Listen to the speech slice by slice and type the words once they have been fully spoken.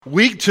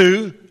Week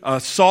 2,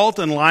 Salt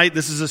and Light.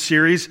 This is a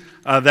series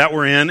that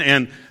we're in,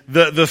 and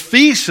the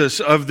thesis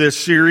of this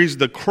series,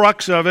 the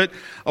crux of it,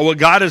 what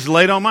God has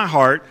laid on my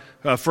heart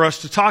for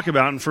us to talk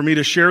about and for me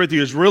to share with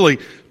you is really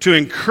to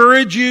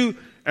encourage you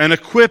and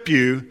equip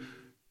you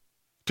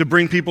to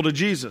bring people to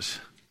Jesus.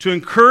 To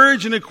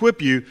encourage and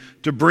equip you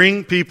to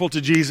bring people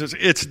to Jesus.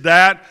 It's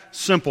that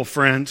simple,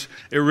 friends.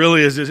 It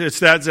really is. It's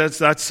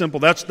that simple.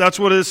 That's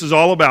what this is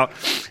all about.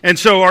 And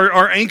so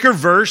our anchor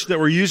verse that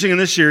we're using in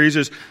this series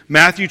is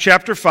Matthew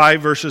chapter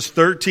 5, verses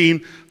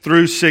 13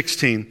 through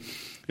 16.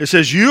 It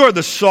says, "You are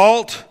the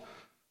salt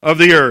of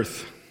the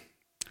earth."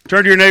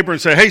 Turn to your neighbor and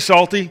say, "Hey,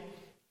 salty."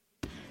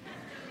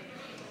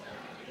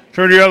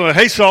 Turn to your other one,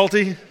 "Hey,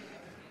 salty."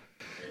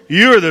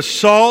 You are the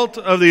salt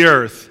of the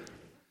earth.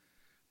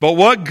 But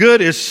what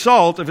good is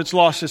salt if it's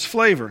lost its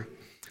flavor?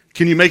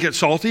 Can you make it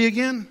salty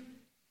again?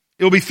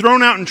 It will be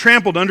thrown out and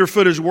trampled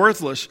underfoot as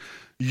worthless.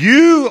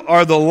 You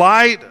are the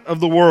light of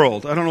the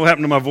world. I don't know what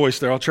happened to my voice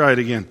there. I'll try it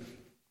again.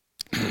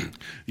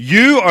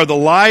 You are the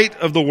light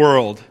of the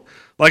world,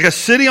 like a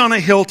city on a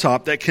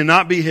hilltop that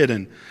cannot be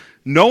hidden.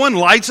 No one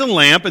lights a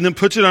lamp and then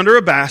puts it under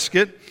a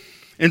basket.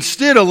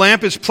 Instead, a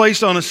lamp is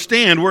placed on a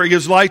stand where it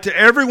gives light to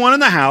everyone in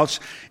the house.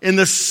 In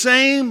the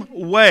same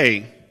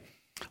way,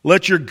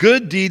 let your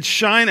good deeds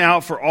shine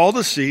out for all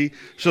to see,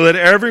 so that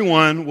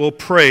everyone will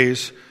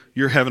praise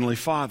your heavenly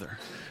Father.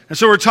 And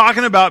so we're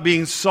talking about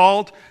being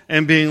salt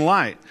and being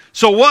light.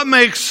 So what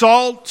makes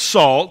salt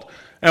salt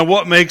and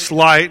what makes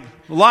light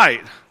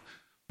light?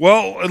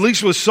 Well, at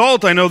least with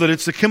salt, I know that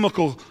it's the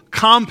chemical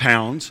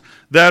compounds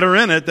that are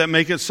in it that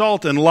make it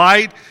salt. And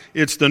light,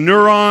 it's the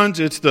neurons,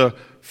 it's the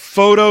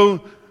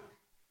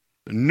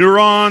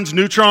neurons,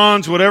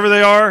 neutrons, whatever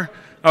they are.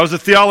 I was a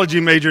theology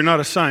major, not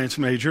a science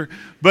major.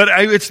 But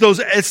it's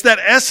that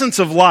essence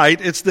of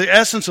light, it's the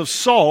essence of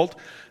salt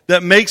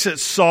that makes it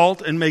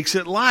salt and makes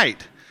it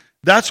light.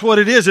 That's what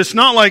it is. It's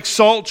not like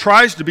salt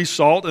tries to be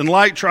salt and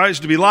light tries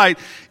to be light.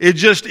 It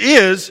just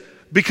is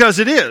because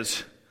it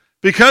is.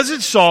 Because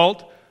it's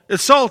salt,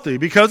 it's salty.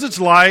 Because it's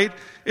light,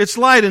 it's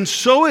light. And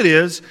so it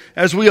is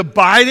as we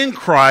abide in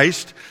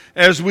Christ,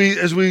 as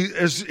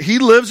He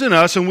lives in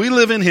us and we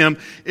live in Him.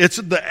 It's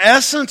the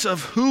essence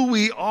of who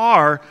we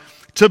are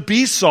to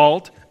be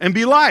salt and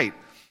be light.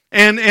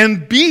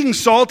 And being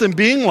salt and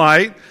being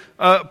light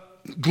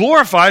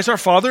glorifies our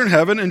Father in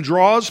heaven and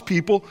draws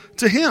people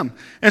to Him.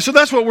 And so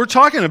that's what we're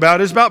talking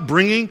about, is about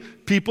bringing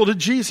people to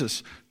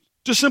Jesus.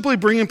 Just simply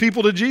bringing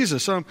people to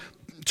Jesus.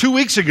 2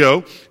 weeks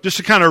ago, just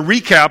to kind of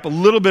recap a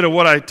little bit of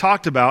what I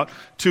talked about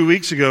 2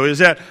 weeks ago, is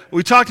that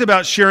we talked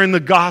about sharing the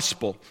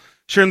gospel.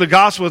 Sharing the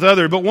gospel with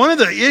others. But one of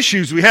the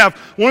issues we have,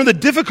 one of the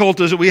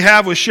difficulties that we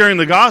have with sharing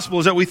the gospel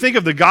is that we think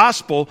of the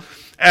gospel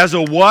as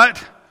a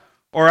what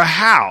or a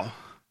how,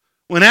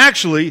 when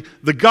actually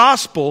the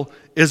gospel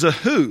is a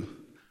who.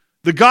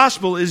 The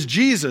gospel is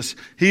Jesus.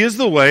 He is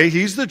the way,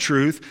 He's the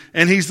truth,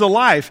 and He's the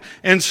life.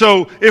 And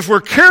so if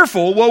we're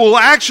careful, what we'll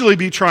actually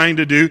be trying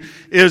to do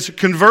is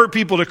convert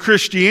people to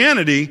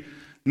Christianity,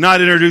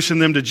 not introducing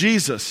them to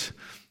Jesus.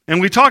 And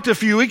we talked a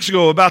few weeks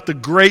ago about the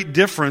great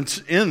difference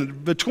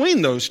in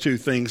between those two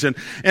things. And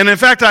in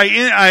fact,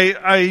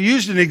 I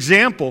used an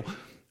example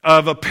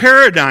of a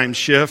paradigm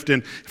shift.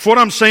 And if what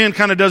I'm saying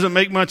kind of doesn't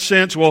make much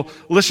sense, well,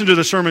 listen to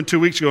the sermon 2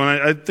 weeks ago,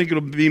 and I think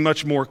it'll be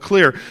much more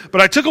clear. But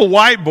I took a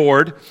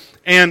whiteboard,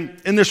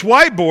 and in this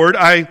whiteboard,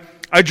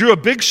 I drew a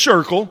big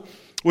circle,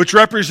 which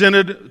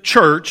represented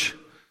church,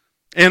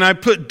 and I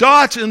put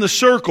dots in the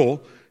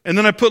circle, and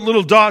then I put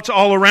little dots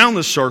all around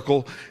the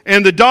circle,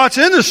 and the dots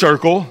in the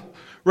circle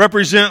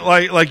represent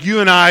like you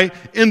and I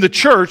in the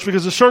church,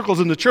 because the circle's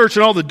in the church,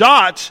 and all the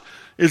dots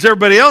is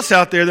everybody else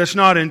out there that's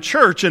not in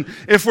church. And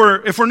if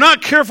we're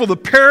not careful, the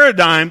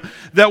paradigm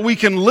that we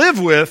can live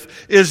with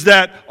is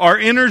that our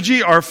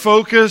energy, our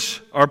focus,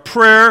 our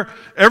prayer,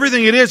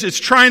 everything it's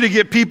trying to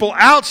get people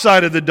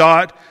outside of the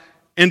dot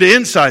into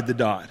inside the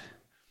dot.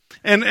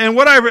 And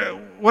what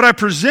I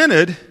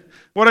presented,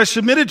 what I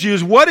submitted to you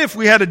is, what if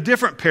we had a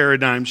different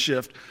paradigm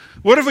shift?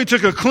 What if we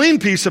took a clean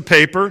piece of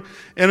paper,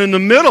 and in the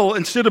middle,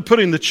 instead of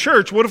putting the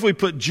church, what if we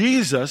put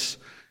Jesus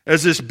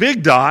as this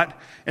big dot,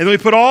 and then we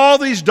put all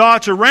these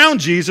dots around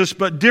Jesus,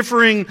 but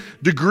differing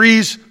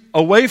degrees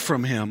away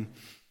from Him?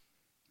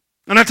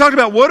 And I talked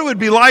about what it would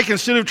be like,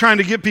 instead of trying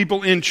to get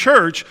people in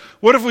church,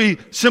 what if we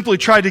simply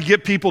tried to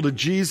get people to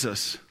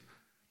Jesus?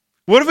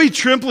 What if we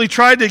simply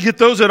tried to get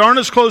those that aren't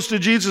as close to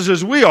Jesus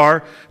as we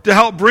are to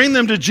help bring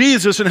them to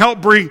Jesus and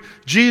help bring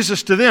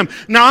Jesus to them?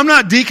 Now, I'm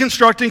not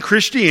deconstructing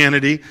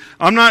Christianity.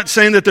 I'm not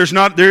saying that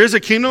there is a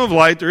kingdom of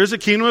light, there is a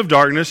kingdom of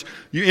darkness.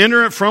 You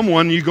enter it from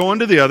one, you go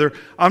into the other.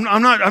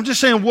 I'm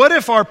just saying, what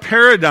if our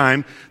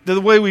paradigm,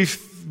 the way we've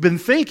been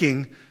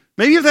thinking,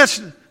 maybe that's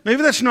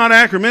not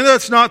accurate. Maybe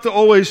that's not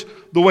always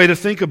the way to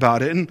think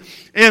about it.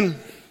 And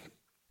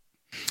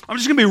I'm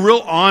just going to be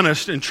real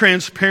honest and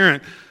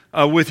transparent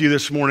with you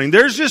this morning.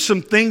 There's just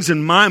some things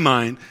in my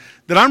mind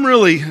that I'm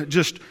really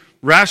just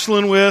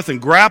wrestling with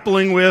and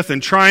grappling with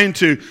and trying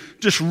to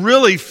just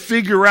really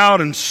figure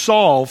out and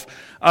solve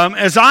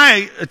as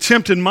I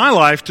attempt in my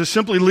life to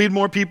simply lead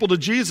more people to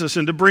Jesus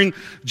and to bring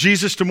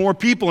Jesus to more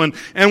people.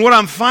 And what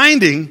I'm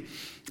finding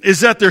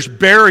is that there's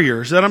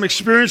barriers, that I'm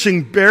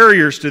experiencing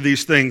barriers to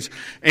these things.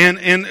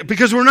 And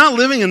because we're not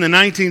living in the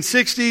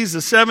 1960s, the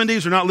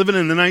 70s, we're not living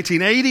in the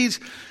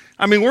 1980s.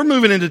 I mean, we're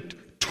moving into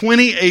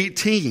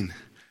 2018.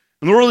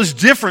 And the world is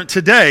different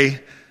today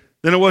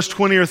than it was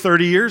 20 or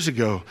 30 years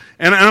ago.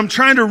 And I'm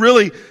trying to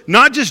really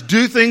not just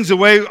do things the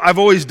way I've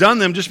always done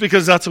them just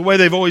because that's the way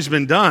they've always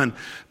been done,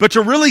 but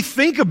to really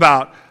think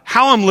about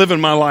how I'm living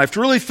my life,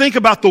 to really think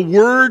about the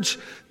words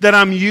that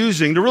I'm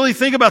using, to really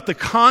think about the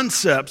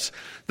concepts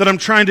that I'm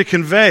trying to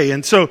convey.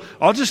 And so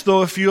I'll just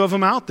throw a few of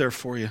them out there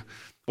for you.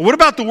 What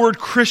about the word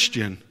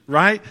Christian,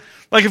 right?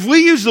 Like if we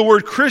use the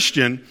word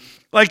Christian,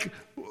 like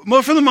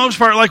for the most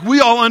part, like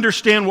we all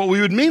understand what we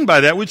would mean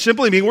by that. We'd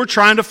simply mean we're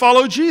trying to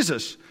follow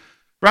Jesus,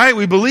 right?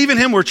 We believe in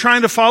Him, we're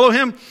trying to follow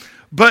Him.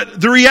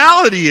 But the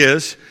reality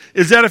is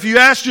that if you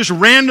ask just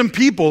random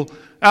people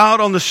out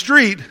on the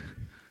street,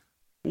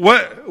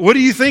 what do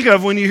you think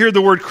of when you hear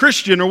the word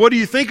Christian, or what do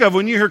you think of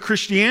when you hear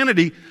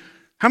Christianity?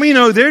 How many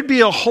know there'd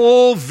be a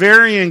whole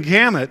varying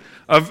gamut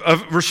of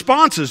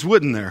responses,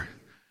 wouldn't there?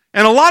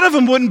 And a lot of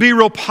them wouldn't be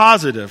real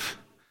positive,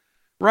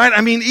 right?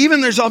 I mean,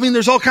 there's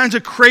all kinds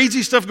of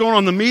crazy stuff going on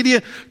in the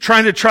media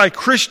trying to tie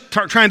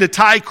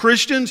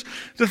Christians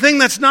to thing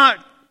that's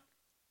not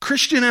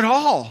Christian at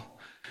all.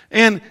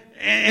 And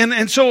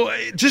so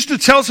just to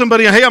tell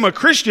somebody, hey, I'm a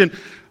Christian,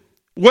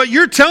 what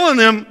you're telling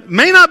them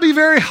may not be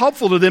very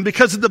helpful to them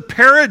because of the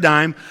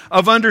paradigm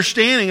of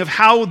understanding of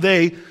how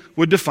they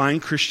would define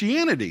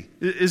Christianity.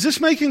 Is this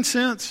making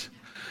sense?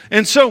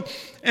 And so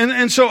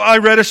I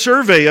read a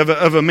survey of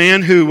a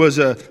man who was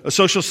a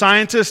social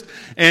scientist,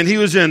 and he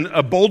was in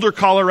Boulder,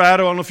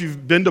 Colorado. I don't know if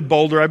you've been to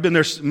Boulder. I've been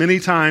there many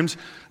times.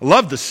 I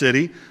love the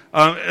city.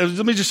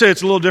 Let me just say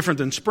it's a little different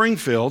than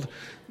Springfield.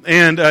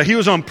 And he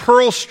was on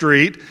Pearl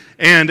Street,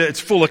 and it's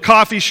full of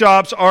coffee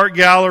shops, art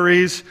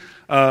galleries.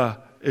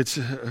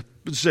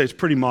 It's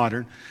pretty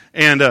modern.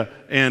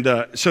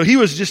 And so he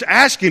was just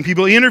asking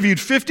people, he interviewed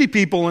 50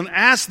 people and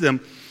asked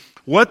them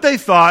what they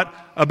thought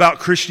about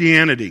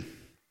Christianity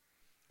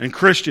and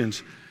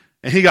Christians.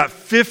 And he got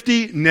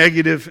 50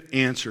 negative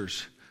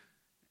answers.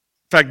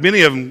 In fact,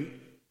 many of them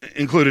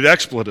included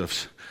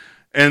expletives.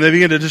 And they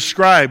began to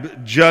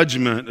describe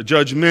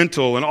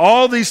judgmental, and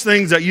all these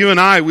things that you and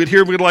I would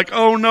hear, we'd like,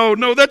 oh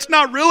no, that's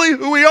not really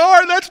who we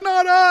are, that's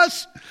not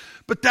us.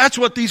 But that's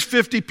what these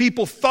 50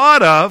 people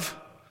thought of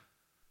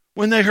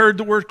when they heard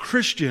the word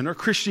Christian or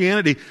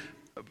Christianity.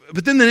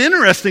 But then the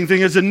interesting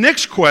thing is the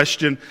next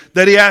question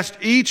that he asked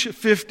each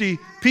 50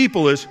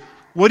 people is,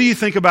 what do you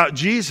think about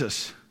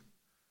Jesus?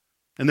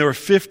 And there were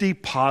 50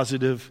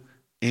 positive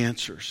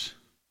answers.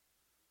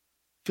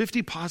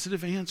 50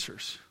 positive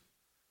answers.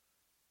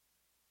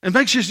 It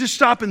makes you just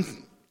stop and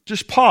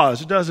just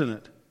pause, doesn't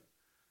it?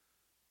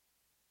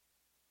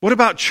 What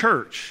about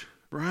church,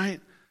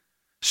 right?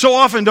 So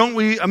often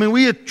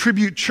we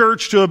attribute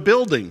church to a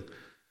building.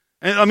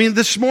 And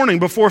this morning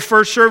before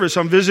first service,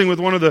 I'm visiting with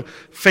one of the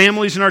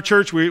families in our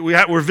church.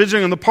 We're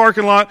visiting in the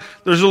parking lot.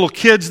 There's little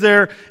kids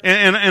there.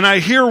 And I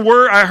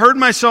heard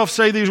myself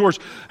say these words,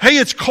 hey,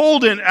 it's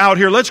cold out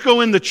here. Let's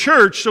go in the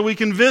church so we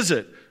can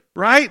visit,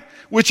 right?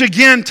 Which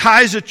again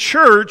ties a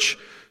church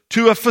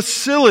to a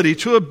facility,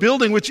 to a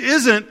building, which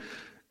isn't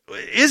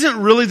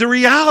really the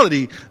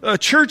reality. A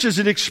church is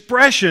an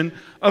expression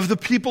of the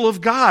people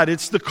of God.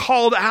 It's the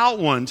called out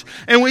ones.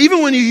 And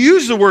even when you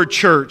use the word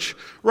church,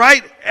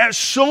 right,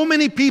 so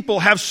many people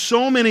have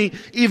so many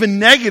even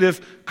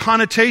negative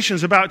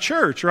connotations about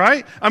church,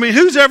 right? I mean,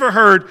 who's ever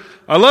heard,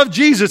 I love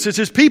Jesus, it's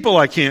His people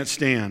I can't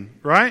stand,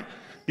 right?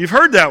 You've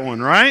heard that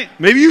one, right?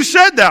 Maybe you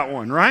said that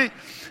one, right?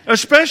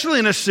 Especially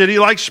in a city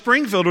like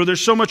Springfield where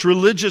there's so much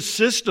religious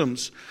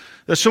systems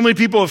that so many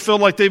people have felt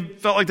like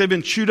they've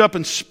been chewed up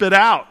and spit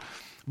out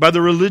by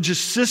the religious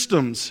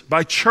systems,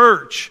 by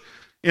church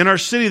in our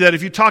city, that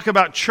if you talk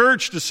about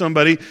church to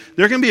somebody,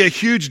 there can be a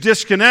huge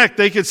disconnect.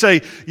 They could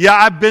say, yeah,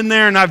 I've been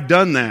there and I've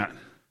done that,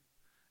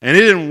 and it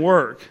didn't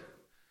work.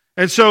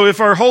 And so if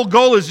our whole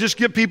goal is just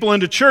get people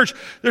into church,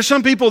 there's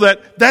some people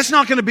that's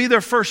not going to be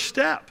their first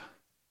step.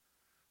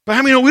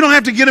 But we don't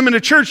have to get them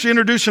into church to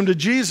introduce them to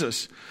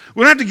Jesus.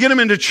 We don't have to get them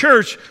into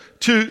church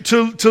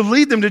to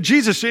lead them to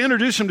Jesus, to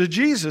introduce them to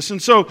Jesus.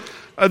 And so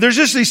there's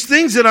just these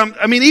things that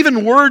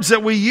even words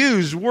that we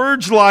use,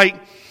 words like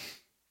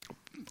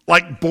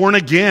born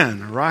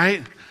again,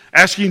 right?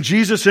 Asking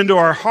Jesus into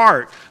our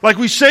heart. Like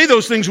we say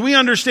those things, we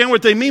understand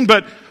what they mean,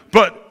 but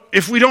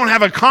if we don't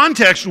have a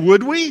context,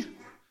 would we?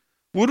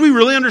 Would we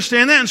really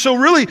understand that? And so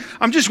really,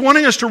 I'm just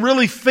wanting us to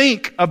really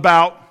think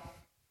about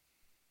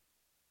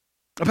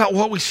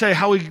what we say,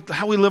 how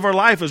we live our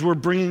life as we're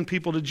bringing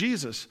people to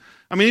Jesus.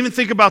 Even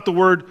think about the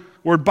word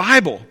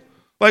Bible.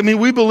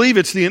 We believe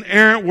it's the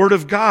inerrant Word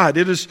of God.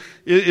 It's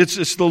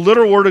the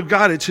literal Word of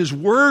God. It's His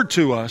Word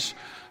to us,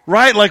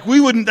 right?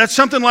 That's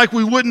something like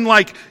we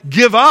wouldn't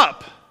give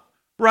up,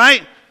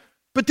 right?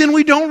 But then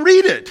we don't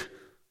read it.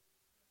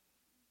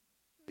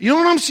 You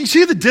know what you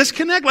see the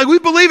disconnect? We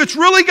believe it's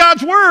really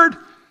God's Word,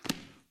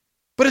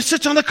 but it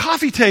sits on the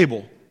coffee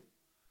table.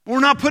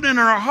 We're not putting it in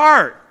our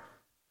heart.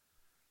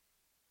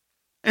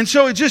 And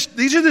so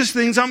these are just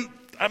things I'm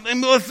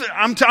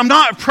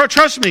not,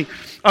 trust me,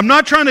 I'm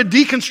not trying to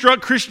deconstruct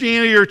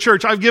Christianity or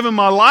church. I've given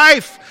my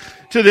life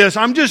to this.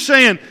 I'm just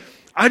saying,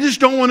 I just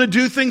don't want to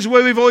do things the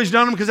way we've always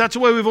done them because that's the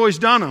way we've always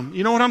done them.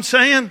 You know what I'm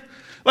saying?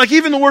 Like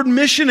even the word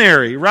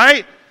missionary,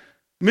 right?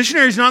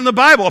 Missionary is not in the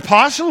Bible.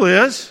 Apostle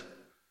is,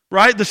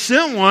 right? The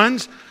sent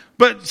ones.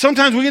 But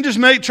sometimes we can just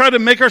try to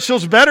make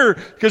ourselves better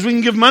because we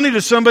can give money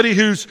to somebody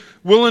who's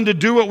willing to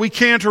do what we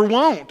can't or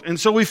won't. And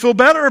so we feel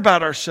better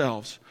about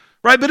ourselves,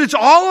 right? But it's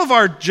all of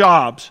our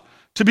jobs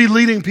to be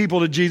leading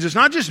people to Jesus,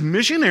 not just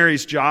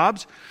missionaries'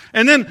 jobs.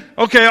 And then,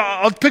 okay,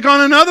 I'll pick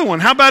on another one.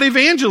 How about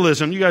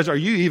evangelism? You guys, are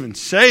you even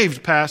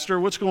saved, Pastor?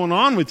 What's going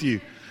on with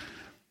you?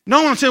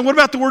 No, I'm saying, what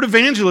about the word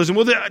evangelism?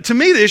 Well, to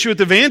me, the issue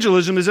with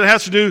evangelism is it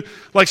has to do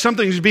like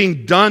something's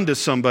being done to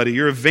somebody.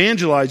 You're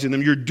evangelizing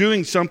them. You're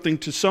doing something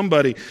to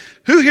somebody.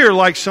 Who here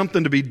likes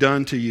something to be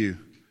done to you?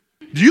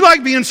 Do you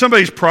like being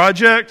somebody's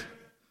project?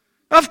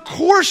 Of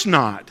course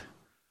not.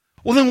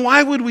 Well, then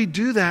why would we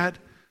do that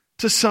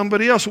to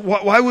somebody else?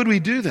 Why would we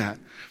do that?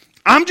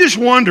 I'm just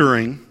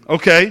wondering,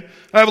 okay,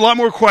 I have a lot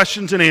more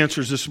questions and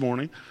answers this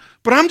morning,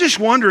 but I'm just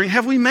wondering,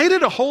 have we made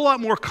it a whole lot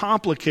more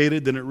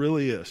complicated than it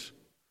really is?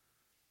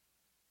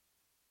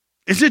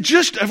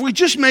 Have we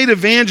just made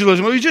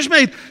evangelism, have we just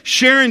made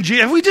sharing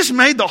Jesus, have we just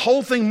made the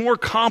whole thing more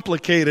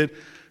complicated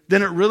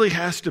than it really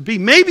has to be?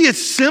 Maybe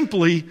it's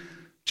simply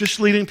just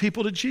leading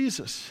people to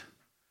Jesus,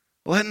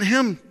 letting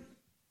Him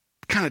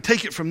kind of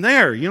take it from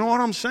there. You know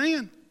what I'm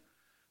saying?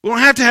 We don't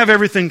have to have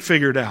everything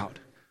figured out.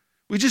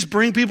 We just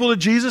bring people to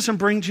Jesus and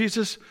bring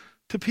Jesus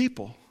to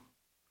people.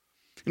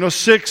 You know,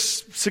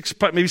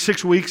 maybe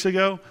 6 weeks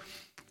ago,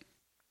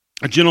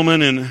 a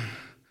gentleman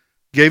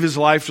gave his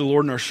life to the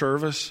Lord in our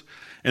service.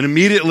 And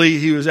immediately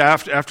he was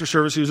after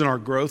service, he was in our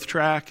growth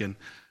track, and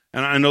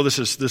I know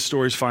this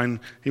story's fine.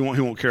 He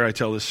won't care I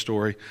tell this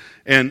story.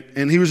 And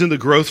he was in the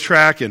growth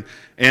track, and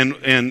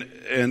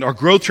our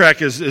growth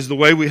track is the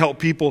way we help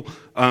people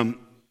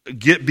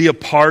be a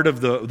part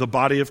of the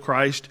body of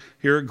Christ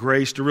here at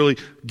Grace, to really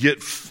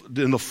get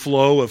in the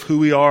flow of who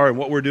we are and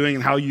what we're doing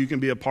and how you can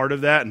be a part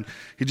of that. And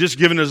he'd just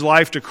given his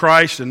life to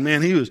Christ, and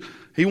man,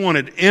 he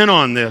wanted in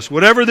on this.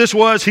 Whatever this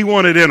was, he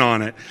wanted in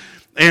on it.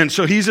 And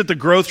so he's at the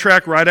growth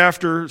track right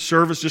after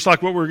service, just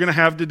like what we're going to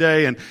have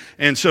today.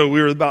 And so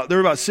there were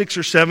about 6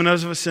 or 7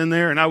 of us in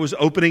there, and I was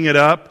opening it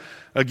up,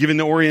 giving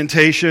the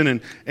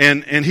orientation,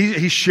 and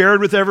he shared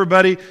with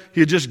everybody. He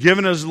had just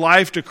given his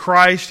life to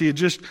Christ. He had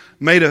just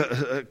made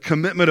a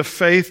commitment of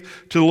faith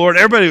to the Lord.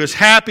 Everybody was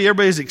happy.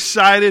 Everybody was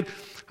excited.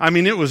 I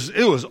mean, it was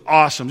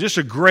awesome. Just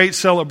a great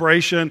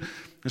celebration.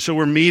 And so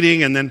we're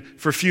meeting, and then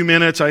for a few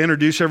minutes I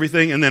introduce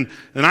everything, and then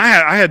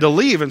I had to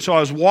leave. And so I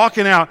was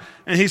walking out,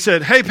 and he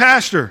said, "Hey,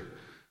 Pastor."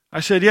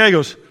 I said, "Yeah." He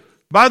goes,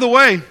 "By the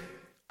way,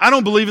 I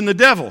don't believe in the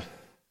devil."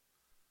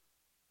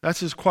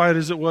 That's as quiet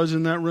as it was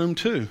in that room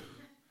too.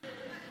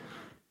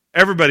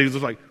 Everybody was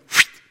like,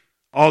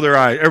 all their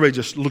eyes, everybody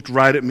just looked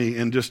right at me,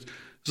 and just, it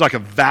was like a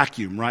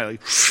vacuum, right?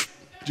 Like,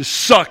 just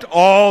sucked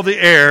all the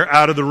air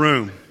out of the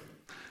room.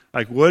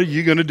 Like, what are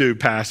you going to do,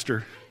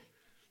 Pastor?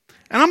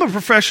 And I'm a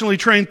professionally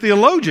trained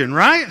theologian,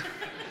 right?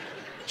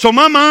 So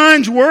my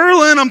mind's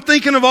whirling. I'm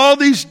thinking of all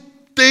these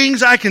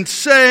things I can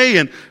say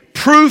and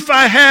proof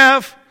I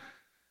have.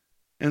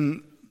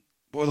 And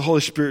boy, the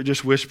Holy Spirit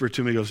just whispered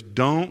to me, goes,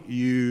 "Don't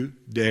you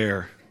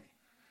dare.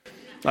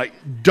 Like,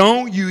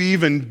 don't you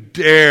even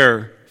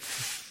dare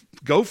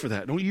go for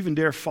that. Don't you even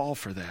dare fall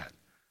for that.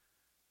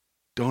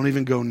 Don't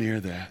even go near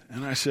that."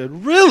 And I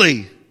said,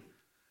 "Really?"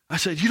 I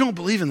said, "You don't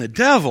believe in the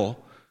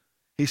devil?"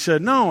 He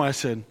said, "No." I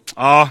said,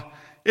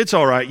 "It's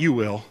all right, you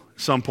will at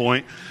some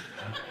point."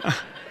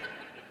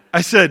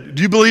 I said,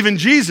 "Do you believe in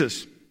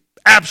Jesus?"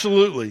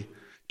 "Absolutely."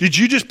 "Did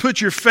you just put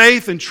your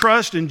faith and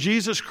trust in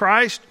Jesus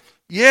Christ?"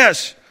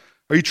 "Yes."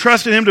 "Are you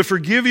trusting Him to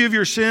forgive you of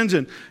your sins?"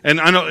 And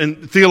I know,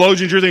 and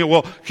theologians, you're thinking,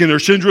 well, can their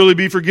sins really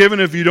be forgiven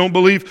if you don't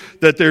believe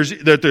that there's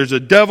a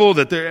devil?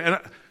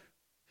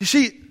 You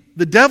see,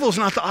 the devil's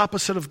not the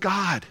opposite of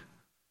God.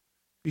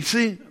 You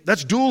see,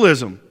 that's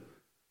dualism.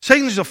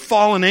 Satan's a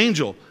fallen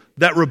angel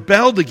that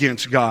rebelled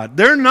against God.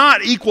 They're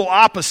not equal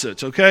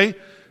opposites, okay?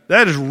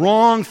 That is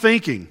wrong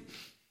thinking.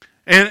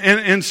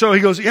 And so he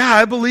goes, "Yeah,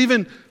 I believe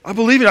in.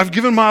 I've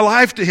given my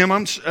life to Him.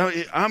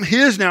 I'm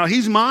His now.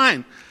 He's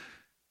mine."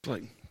 It's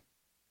like,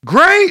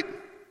 great.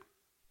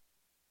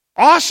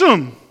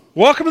 Awesome.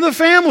 Welcome to the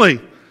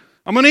family.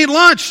 I'm going to eat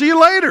lunch. See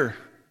you later.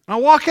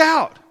 I'll walk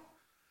out.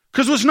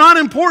 Because what's not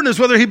important is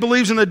whether he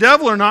believes in the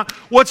devil or not.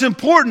 What's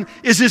important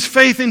is his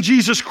faith in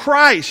Jesus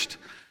Christ.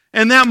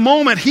 And that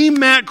moment, he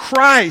met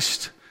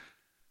Christ.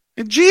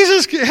 And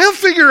Jesus, He'll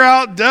figure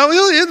out,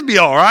 He'll be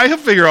all right. He'll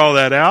figure all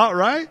that out,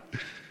 right?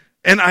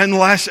 And in the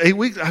last 8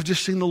 weeks, I've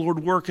just seen the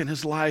Lord work in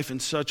his life in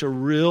such a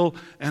real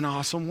and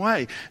awesome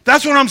way.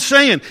 That's what I'm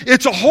saying.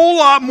 It's a whole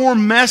lot more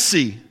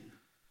messy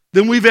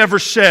than we've ever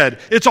said.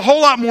 It's a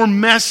whole lot more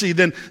messy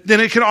than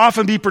it can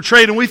often be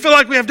portrayed. And we feel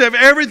like we have to have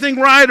everything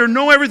right or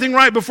know everything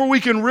right before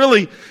we can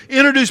really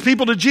introduce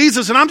people to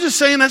Jesus. And I'm just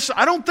saying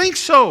I don't think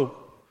so.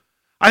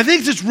 I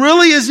think it's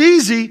really as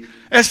easy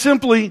as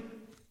simply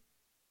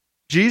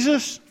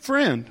Jesus,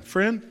 friend,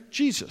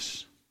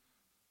 Jesus.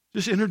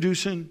 Just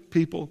introducing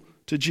people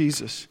to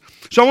Jesus.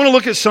 So I want to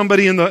look at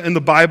somebody in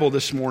the Bible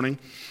this morning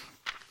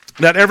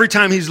that every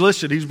time he's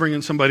listed, he's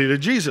bringing somebody to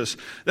Jesus.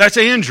 That's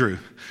Andrew.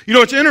 You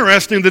know, it's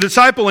interesting. The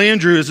disciple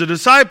Andrew is a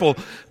disciple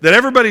that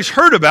everybody's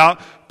heard about,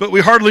 but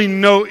we hardly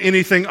know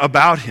anything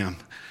about him.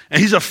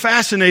 And he's a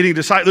fascinating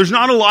disciple. There's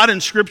not a lot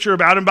in Scripture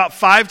about him. About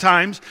 5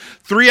 times,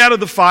 3 out of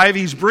the 5,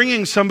 he's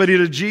bringing somebody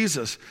to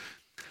Jesus.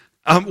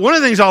 One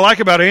of the things I like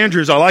about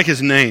Andrew is I like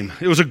his name.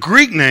 It was a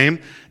Greek name,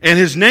 and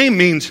his name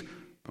means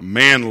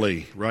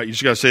manly, right? You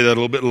just got to say that a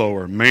little bit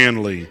lower.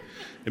 Manly.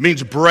 It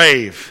means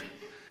brave.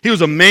 He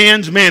was a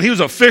man's man. He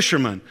was a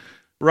fisherman,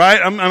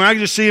 right? I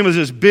just see him as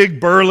this big,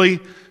 burly,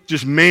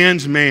 just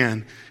man's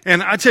man.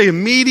 And I tell you,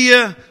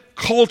 media,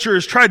 culture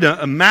has tried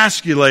to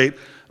emasculate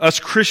us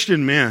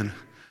Christian men.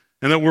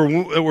 And that we're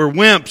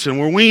wimps and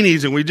we're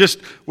weenies and we're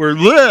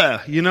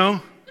bleh, you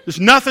know. There's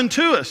nothing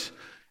to us.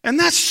 And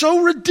that's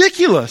so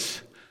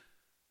ridiculous.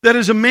 That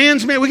as a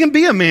man's man, we can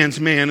be a man's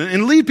man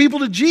and lead people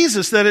to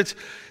Jesus.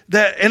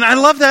 And I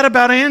love that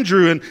about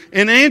Andrew.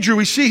 And Andrew,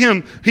 we see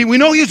him, we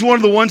know he's one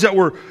of the ones that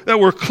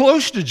were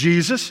close to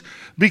Jesus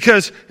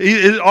because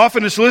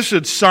often it's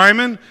listed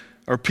Simon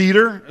or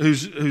Peter,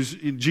 who's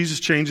Jesus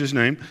changed his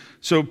name.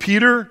 So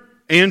Peter,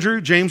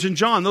 Andrew, James, and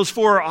John. Those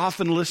 4 are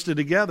often listed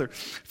together. In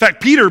fact,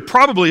 Peter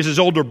probably is his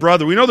older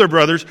brother. We know they're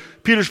brothers.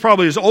 Peter's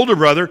probably his older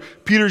brother.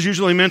 Peter's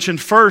usually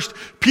mentioned first.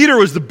 Peter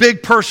was the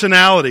big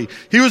personality.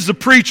 He was the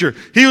preacher.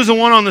 He was the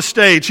one on the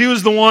stage. He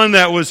was the one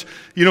that was,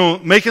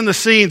 making the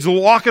scenes,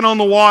 walking on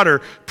the water,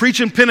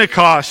 preaching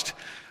Pentecost.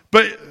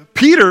 But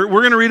Peter,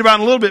 we're going to read about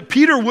in a little bit,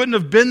 Peter wouldn't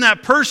have been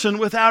that person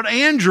without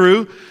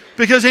Andrew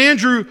because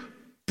Andrew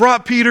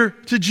brought Peter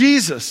to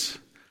Jesus.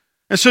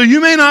 And so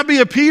you may not be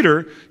a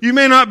Peter, you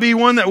may not be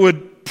one that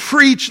would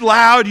preach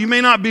loud, you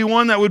may not be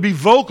one that would be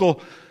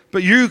vocal,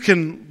 but you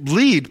can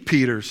lead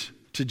Peters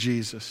to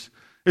Jesus.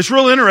 It's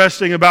real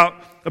interesting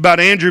about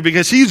Andrew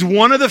because he's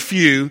one of the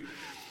few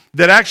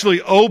that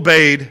actually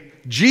obeyed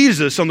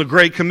Jesus on the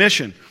Great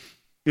Commission.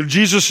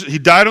 Jesus, he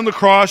died on the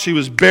cross, he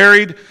was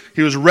buried,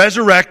 he was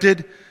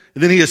resurrected,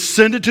 and then he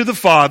ascended to the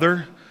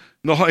Father.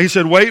 He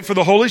said, wait for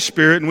the Holy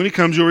Spirit, and when he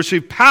comes, you'll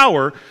receive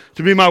power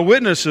to be my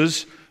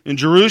witnesses in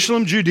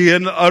Jerusalem, Judea,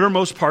 and the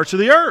uttermost parts of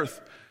the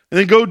earth. And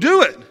then go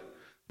do it.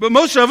 But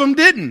most of them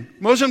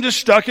didn't. Most of them just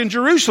stuck in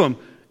Jerusalem.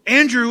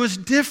 Andrew was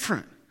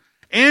different.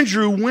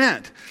 Andrew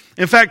went.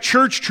 In fact,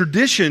 church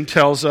tradition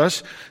tells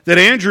us that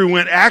Andrew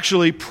went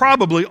actually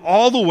probably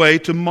all the way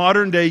to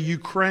modern day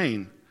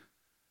Ukraine,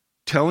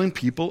 telling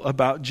people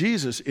about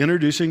Jesus,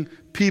 introducing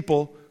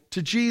people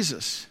to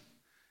Jesus.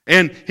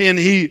 And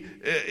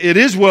it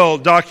is well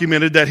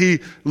documented that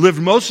he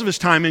lived most of his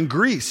time in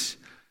Greece.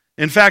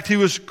 In fact, he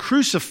was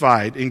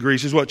crucified in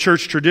Greece, is what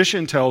church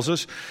tradition tells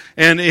us.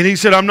 And he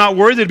said, I'm not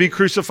worthy to be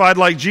crucified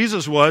like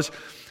Jesus was.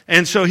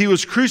 And so he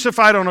was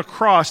crucified on a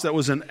cross that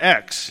was an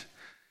X.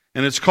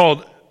 And it's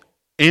called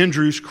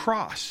Andrew's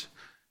Cross.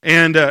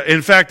 And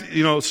in fact,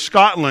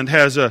 Scotland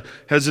has a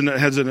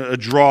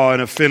draw, an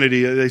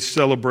affinity. They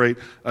celebrate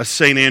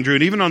St. Andrew.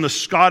 And even on the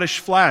Scottish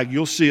flag,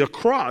 you'll see a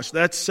cross.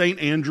 That's St.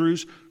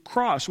 Andrew's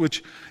Cross,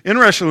 which,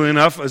 interestingly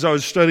enough, as I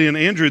was studying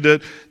Andrew,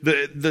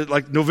 the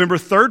like November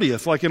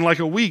 30th, like in like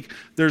a week,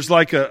 there's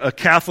like a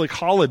Catholic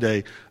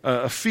holiday,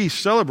 a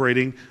feast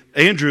celebrating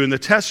Andrew and the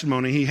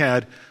testimony he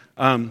had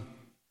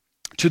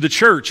to the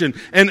church. And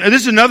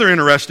this is another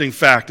interesting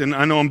fact, and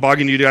I know I'm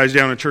bogging you guys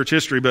down in church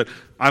history, but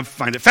I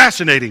find it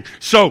fascinating.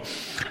 So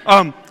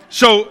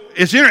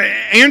it's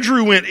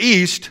Andrew went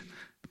east.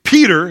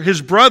 Peter,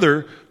 his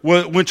brother,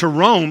 went to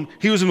Rome.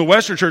 He was in the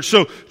Western Church.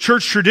 So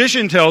church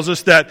tradition tells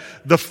us that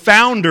the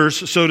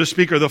founders, so to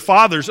speak, or the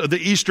fathers of the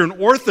Eastern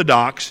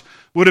Orthodox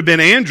would have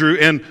been Andrew,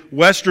 and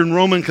Western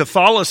Roman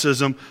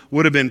Catholicism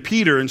would have been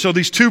Peter. And so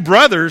these 2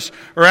 brothers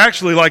are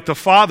actually like the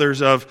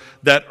fathers of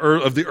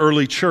the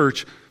early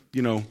church,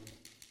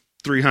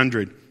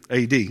 300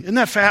 AD. Isn't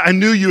that I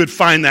knew you would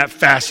find that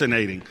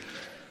fascinating.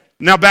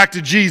 Now back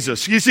to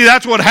Jesus. You see,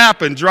 that's what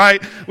happens,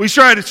 right? We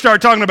try to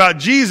start talking about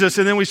Jesus,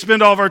 and then we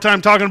spend all of our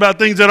time talking about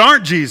things that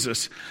aren't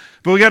Jesus.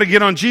 But we got to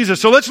get on Jesus.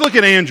 So let's look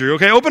at Andrew,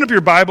 okay? Open up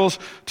your Bibles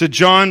to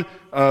John,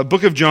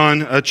 book of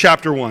John,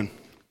 chapter 1.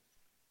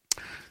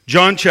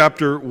 John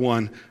chapter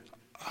 1.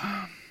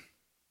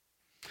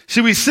 See,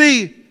 we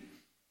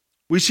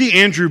see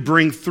Andrew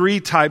bring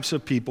 3 types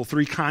of people,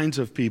 3 kinds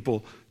of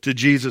people to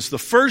Jesus. The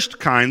first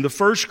kind, the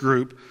first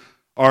group,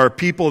 are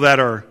people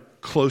that are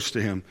close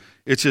to him.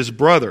 It's his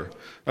brother.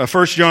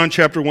 1 John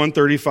chapter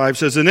 1:35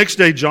 says, the next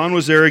day John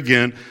was there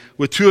again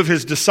with 2 of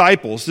his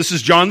disciples. This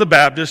is John the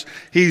Baptist.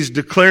 He's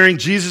declaring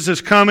Jesus is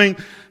coming.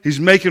 He's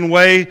making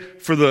way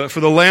for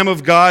the Lamb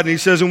of God. And he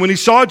says, and when he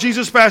saw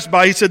Jesus pass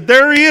by, he said,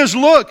 there he is,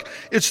 look,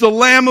 it's the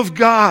Lamb of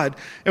God.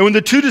 And when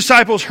the two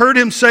disciples heard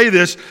him say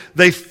this,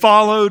 they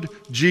followed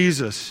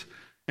Jesus.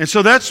 And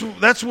so that's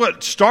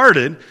what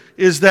started,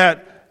 is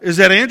that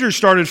Andrew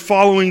started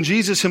following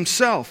Jesus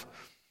himself.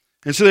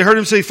 And so they heard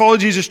him say, follow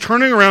Jesus.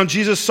 Turning around,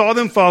 Jesus saw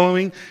them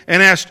following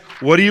and asked,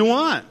 what do you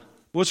want?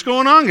 What's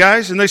going on,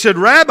 guys? And they said,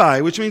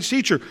 Rabbi, which means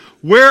teacher,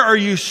 where are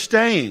you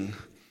staying?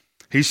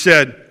 He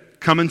said,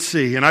 come and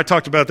see. And I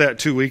talked about that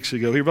 2 weeks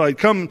ago. He replied,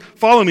 come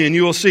follow me and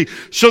you will see.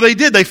 So they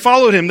did. They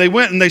followed him. They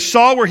went and they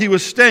saw where he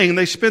was staying. And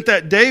they spent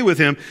that day with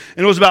him.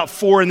 And it was about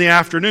 4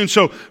 p.m.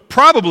 So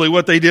probably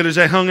what they did is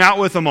they hung out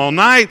with him all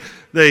night.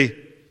 They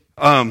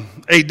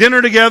ate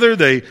dinner together.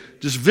 They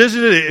just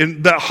visited.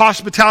 In that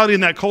hospitality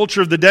and that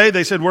culture of the day,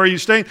 they said, where are you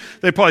staying?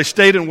 They probably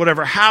stayed in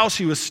whatever house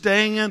he was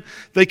staying in.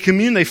 They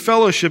communed, they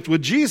fellowshiped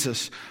with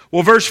Jesus.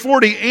 Well, verse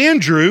 40,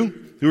 Andrew,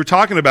 who we're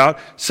talking about,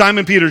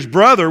 Simon Peter's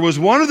brother, was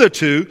one of the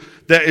two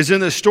that is in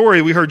this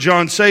story we heard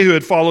John say who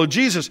had followed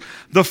Jesus.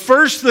 The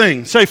first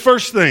thing, say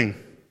first thing.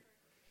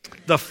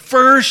 The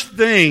first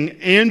thing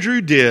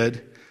Andrew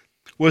did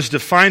was to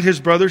find his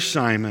brother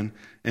Simon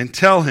and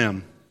tell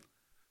him,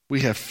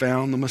 we have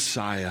found the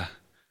Messiah.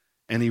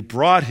 And he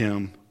brought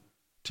him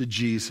to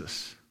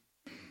Jesus.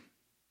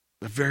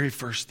 The very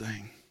first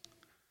thing.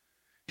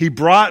 He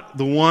brought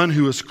the one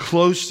who was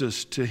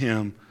closest to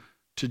him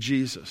to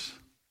Jesus.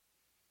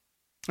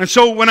 And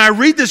so when I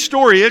read this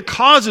story, it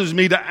causes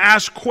me to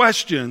ask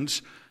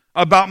questions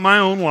about my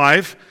own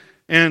life.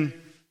 And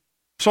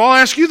so I'll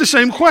ask you the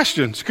same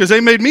questions because they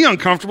made me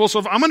uncomfortable. So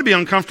if I'm going to be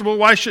uncomfortable,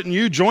 why shouldn't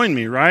you join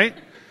me, right?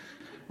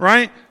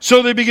 Right?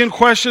 So they begin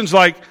questions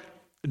like,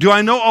 do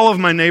I know all of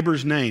my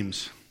neighbors'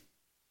 names?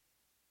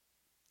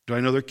 Do I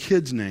know their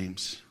kids'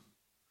 names?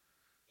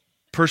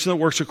 The person that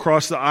works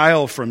across the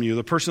aisle from you,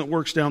 the person that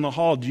works down the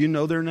hall, do you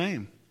know their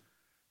name?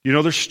 Do you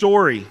know their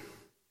story? Do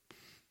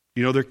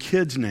you know their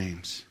kids'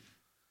 names?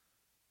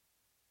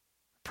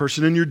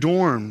 Person in your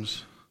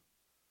dorms.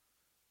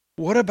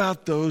 What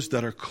about those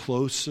that are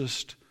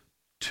closest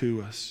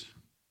to us?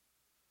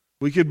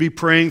 We could be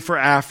praying for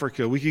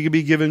Africa. We could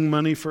be giving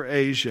money for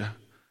Asia.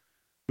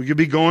 We could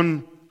be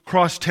going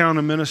cross town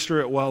and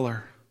minister at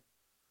Weller.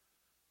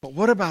 But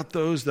what about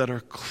those that are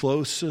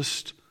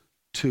closest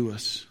to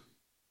us?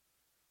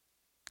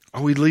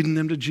 Are we leading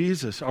them to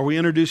Jesus? Are we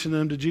introducing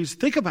them to Jesus?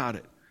 Think about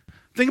it.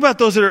 Think about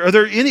those that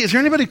is there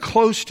anybody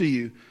close to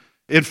you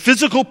in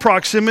physical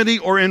proximity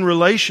or in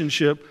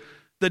relationship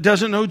that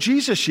doesn't know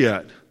Jesus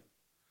yet?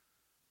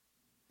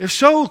 If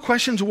so, the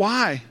question's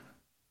why?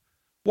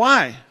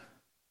 Why?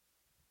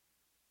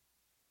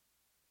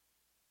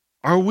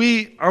 Are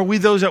we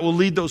those that will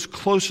lead those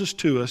closest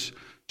to us,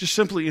 just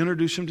simply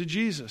introduce them to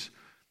Jesus?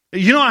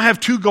 You know, I have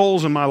 2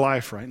 goals in my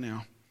life right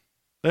now.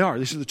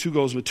 These are the 2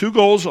 goals. The 2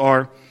 goals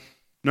are,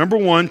 number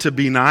 1, to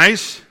be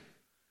nice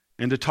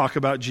and to talk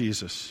about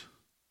Jesus.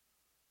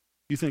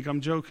 You think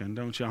I'm joking,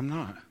 don't you? I'm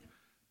not.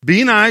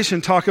 Be nice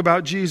and talk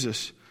about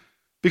Jesus.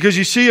 Because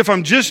you see, if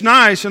I'm just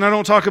nice and I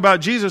don't talk about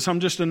Jesus, I'm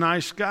just a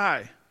nice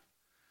guy.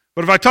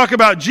 But if I talk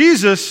about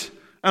Jesus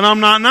and I'm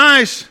not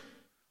nice,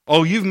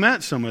 oh, you've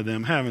met some of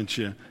them, haven't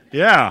you?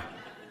 Yeah.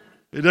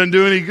 It doesn't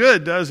do any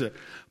good, does it?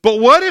 But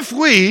what if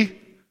we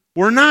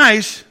were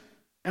nice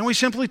and we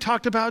simply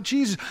talked about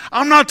Jesus?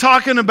 I'm not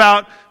talking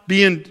about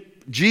being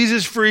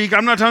Jesus freak.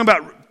 I'm not talking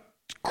about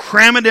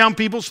cramming down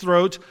people's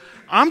throats.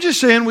 I'm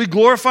just saying we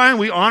glorify and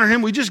we honor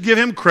him. We just give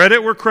him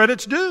credit where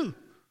credit's due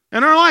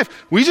in our life.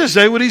 We just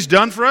say what he's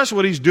done for us,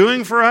 what he's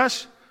doing for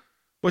us,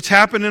 what's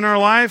happened in our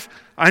life.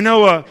 I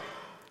know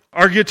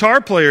our guitar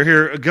player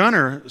here,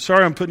 Gunner.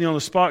 Sorry, I'm putting you on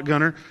the spot,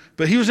 Gunner.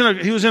 But he was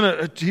in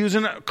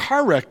a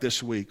car wreck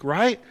this week,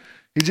 right?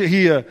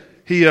 He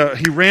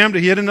rammed.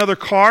 He had another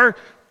car,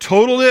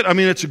 totaled it. I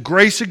mean, it's a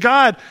grace of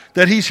God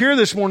that he's here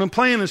this morning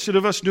playing instead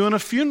of us doing a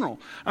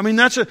funeral. I mean,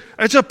 it's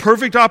a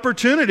perfect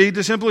opportunity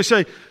to simply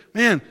say,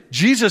 man,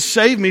 Jesus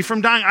saved me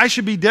from dying. I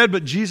should be dead,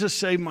 but Jesus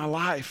saved my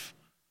life.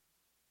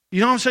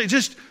 You know what I'm saying?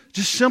 Just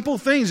simple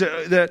things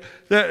that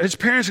his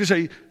parents can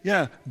say,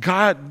 yeah,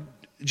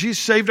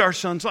 Jesus saved our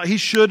son's life. He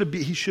should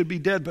be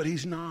dead, but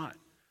he's not.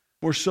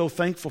 We're so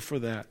thankful for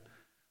that.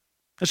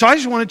 And so I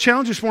just want to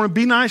challenge you this morning,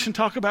 be nice and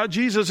talk about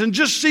Jesus and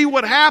just see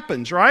what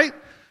happens, right?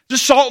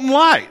 Just salt and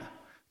light.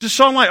 Just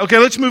salt and light. Okay,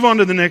 let's move on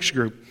to the next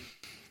group.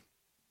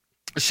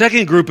 The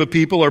second group of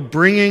people are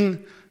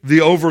bringing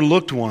the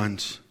overlooked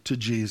ones to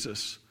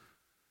Jesus.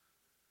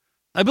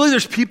 I believe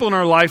there's people in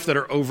our life that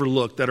are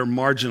overlooked, that are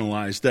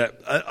marginalized,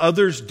 that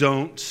others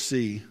don't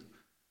see.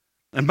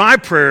 And my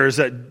prayer is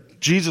that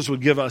Jesus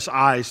would give us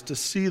eyes to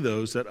see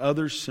those that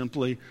others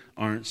simply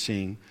aren't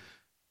seeing.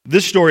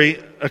 This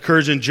story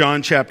occurs in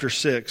John chapter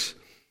 6.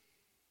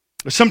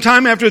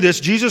 Sometime after this,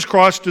 Jesus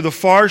crossed to the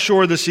far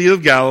shore of the Sea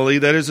of Galilee,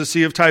 that is the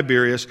Sea of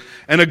Tiberias,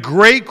 and a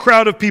great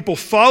crowd of people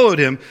followed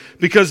him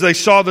because they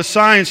saw the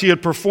signs he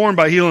had performed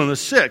by healing the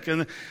sick.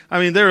 And I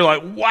mean, they were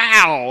like,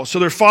 wow. So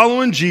they're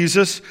following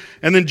Jesus,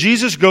 and then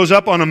Jesus goes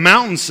up on a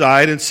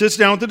mountainside and sits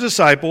down with the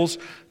disciples.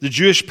 The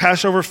Jewish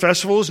Passover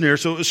festival is near,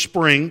 so it was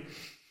spring.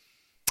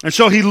 And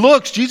so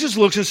Jesus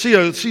looks and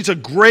sees a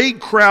great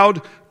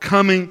crowd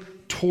coming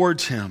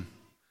towards him.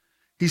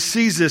 He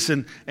sees this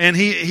and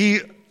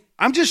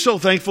I'm just so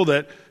thankful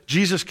that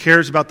Jesus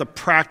cares about the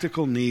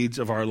practical needs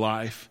of our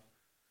life.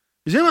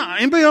 Is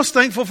anybody else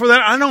thankful for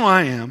that? I know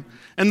I am.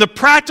 And the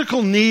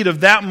practical need of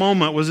that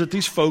moment was that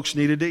these folks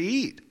needed to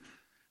eat.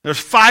 There's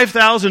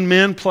 5,000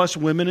 men plus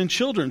women and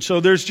children.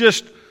 So there's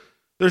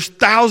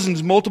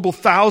thousands, multiple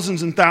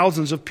thousands and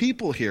thousands of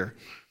people here.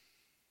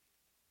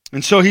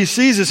 And so he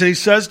sees this and he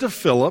says to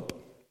Philip,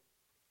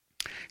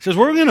 he says,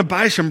 we're going to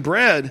buy some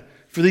bread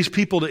for these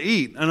people to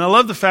eat. And I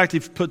love the fact he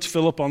puts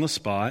Philip on the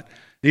spot.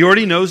 He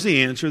already knows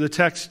the answer. The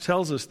text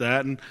tells us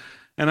that. And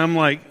I'm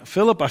like,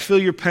 Philip, I feel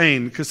your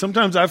pain. Because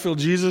sometimes I feel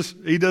Jesus,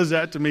 he does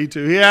that to me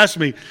too. He asked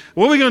me,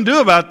 what are we going to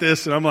do about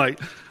this? And I'm like,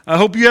 I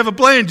hope you have a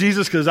plan,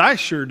 Jesus, because I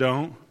sure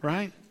don't,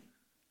 right?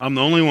 I'm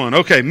the only one.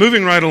 Okay,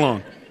 moving right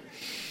along.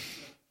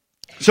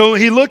 So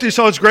he looked, he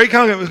saw this great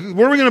comment.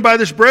 Where are we going to buy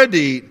this bread to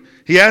eat?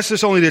 He asked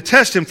this only to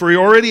test him, for he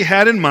already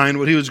had in mind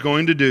what he was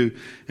going to do.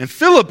 And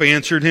Philip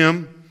answered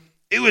him,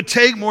 it would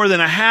take more than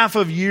a half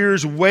of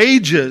year's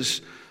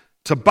wages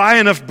to buy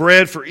enough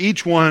bread for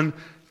each one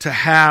to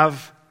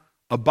have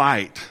a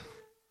bite.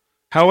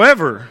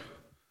 However,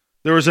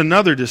 there was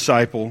another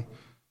disciple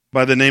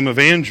by the name of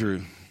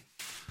Andrew.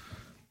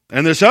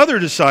 And this other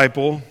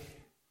disciple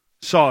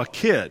saw a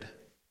kid.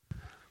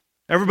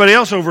 Everybody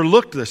else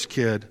overlooked this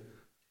kid,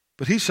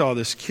 but he saw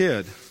this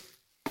kid.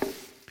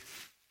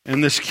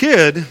 And this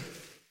kid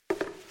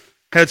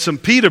had some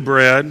pita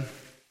bread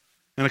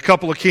and a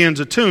couple of cans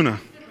of tuna.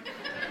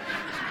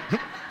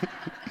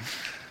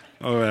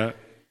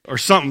 Or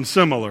something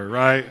similar,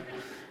 right?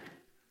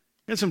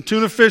 He had some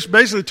tuna fish,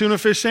 basically tuna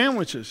fish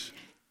sandwiches.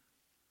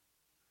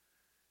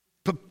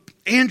 But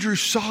Andrew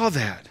saw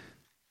that.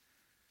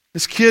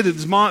 This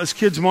kid's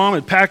mom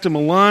had packed him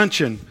a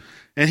lunch, and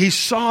he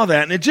saw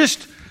that. And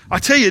I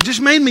tell you, it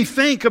just made me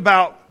think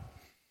about,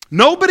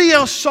 nobody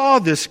else saw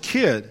this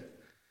kid.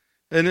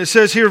 And it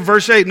says here,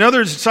 verse 8,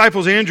 another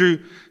disciples, Andrew,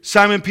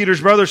 Simon Peter's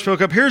brother,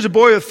 spoke up. Here's a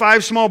boy with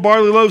 5 small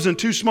barley loaves and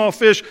 2 small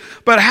fish.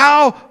 But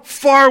how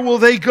far will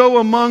they go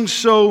among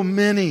so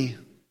many?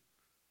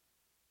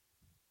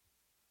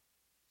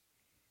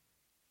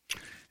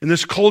 In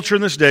this culture,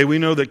 in this day, we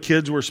know that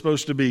kids were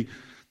supposed to be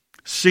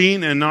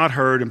seen and not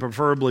heard, and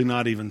preferably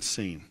not even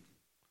seen.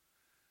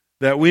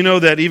 That we know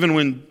that even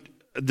when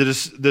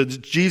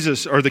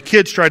the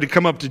kids tried to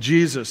come up to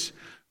Jesus,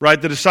 right,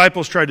 the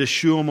disciples tried to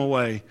shoo him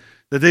away.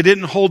 That they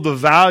didn't hold the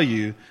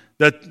value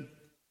that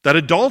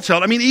adults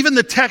held. I mean, even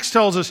the text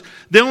tells us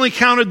they only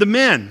counted the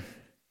men.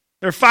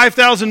 There are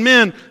 5,000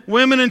 men,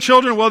 women and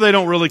children. Well, they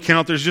don't really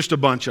count. There's just a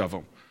bunch of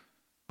them.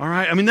 All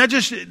right? I mean, that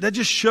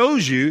just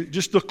shows you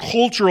just the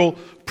cultural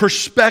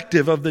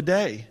perspective of the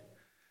day.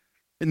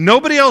 And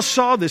nobody else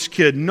saw this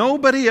kid.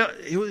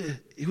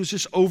 He was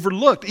just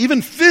overlooked,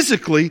 even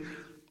physically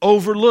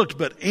overlooked.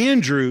 But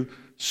Andrew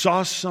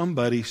saw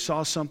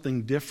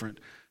something different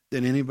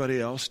than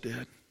anybody else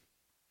did.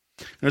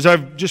 As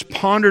I've just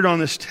pondered on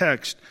this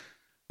text,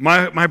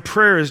 my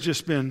prayer has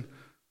just been,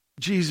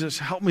 Jesus,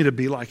 help me to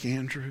be like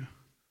Andrew.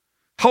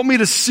 Help me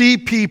to see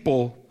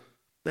people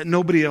that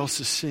nobody else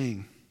is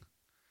seeing.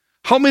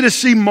 Help me to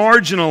see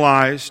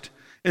marginalized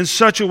in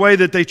such a way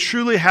that they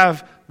truly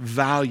have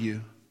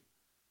value.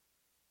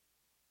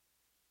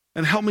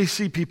 And help me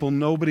see people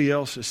nobody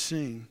else is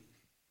seeing.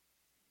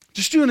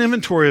 Just do an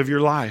inventory of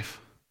your life.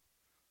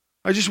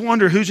 I just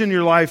wonder who's in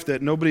your life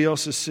that nobody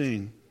else is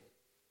seeing.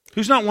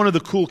 Who's not one of the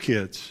cool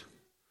kids?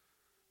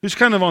 Who's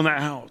kind of on the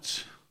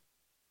outs?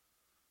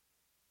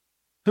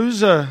 Who's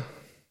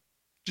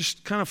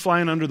just kind of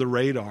flying under the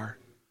radar?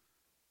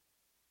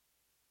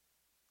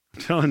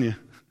 I'm telling you,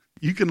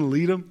 you can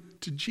lead them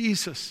to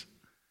Jesus.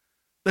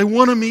 They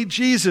want to meet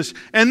Jesus,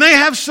 and they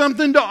have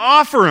something to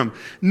offer him.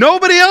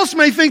 Nobody else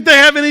may think they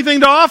have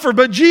anything to offer,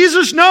 but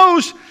Jesus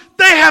knows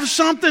they have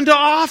something to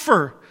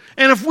offer.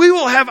 And if we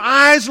will have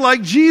eyes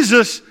like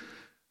Jesus,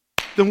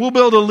 then we'll be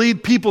able to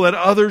lead people that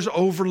others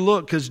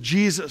overlook, because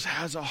Jesus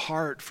has a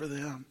heart for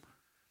them.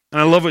 And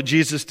I love what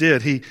Jesus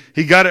did. He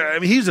got it. I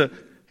mean, he's an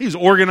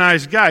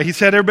organized guy. He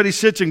said everybody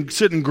sit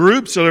in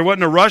groups, so there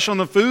wasn't a rush on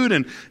the food,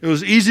 and it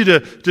was easy to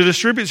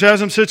distribute. So as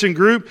them sits in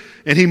group,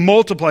 and he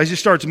multiplies. He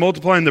starts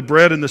multiplying the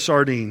bread and the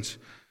sardines.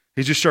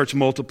 He just starts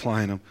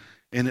multiplying them,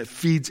 and it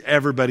feeds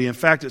everybody. In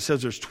fact, it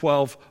says there's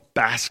 12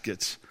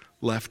 baskets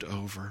left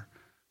over.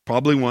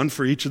 Probably one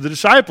for each of the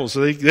disciples. So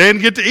they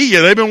didn't get to eat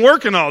yet. They've been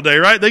working all day,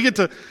 right? They get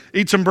to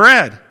eat some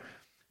bread.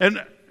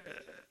 And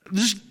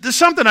this is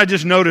something I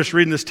just noticed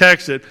reading this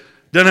text that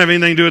doesn't have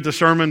anything to do with the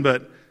sermon,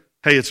 but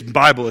hey, it's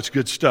Bible, it's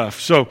good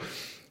stuff. So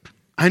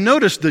I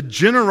noticed the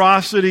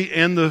generosity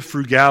and the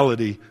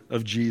frugality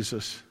of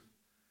Jesus.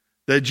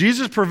 That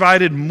Jesus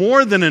provided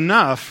more than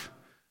enough,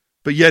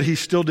 but yet he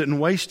still didn't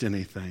waste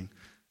anything.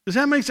 Does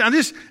that make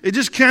sense? It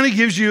just kind of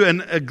gives you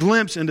a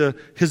glimpse into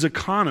his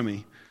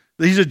economy.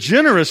 He's a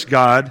generous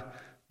God,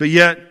 but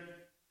yet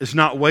it's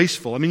not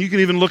wasteful. I mean, you can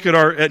even look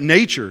at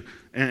nature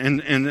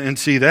and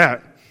see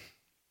that.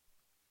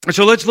 And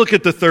so let's look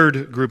at the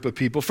third group of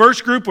people.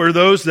 First group are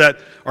those that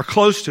are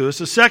close to us.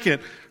 The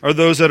second are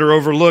those that are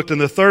overlooked. And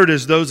the third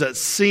is those that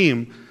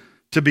seem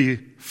to be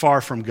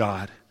far from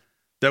God,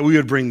 that we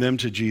would bring them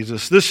to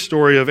Jesus. This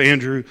story of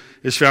Andrew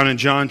is found in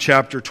John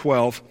chapter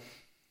 12.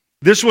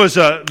 This was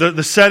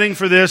the setting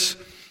for this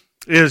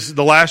is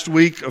the last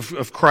week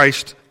of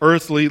Christ's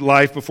earthly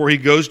life before he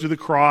goes to the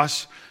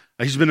cross.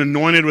 He's been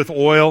anointed with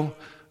oil.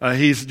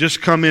 He's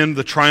just come in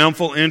the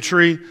triumphal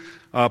entry.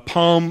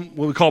 What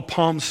we call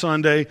Palm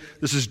Sunday.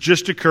 This has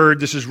just occurred.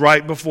 This is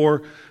right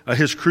before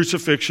his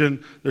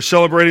crucifixion. They're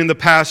celebrating the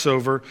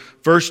Passover.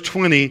 Verse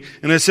 20,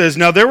 and it says,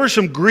 "Now there were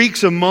some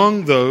Greeks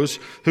among those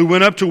who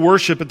went up to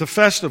worship at the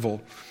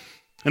festival.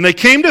 And they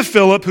came to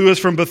Philip, who is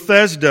from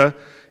Bethsaida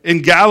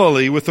in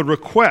Galilee, with a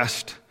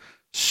request.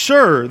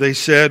 'Sir,' they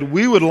said,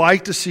 'we would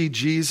like to see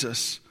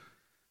Jesus.'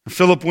 And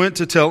Philip went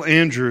to tell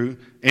Andrew.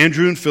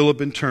 Andrew and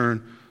Philip in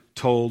turn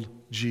told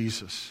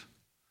Jesus."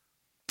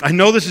 I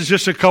know this is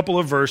just a couple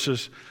of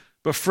verses,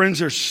 but friends,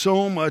 there's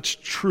so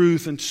much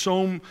truth and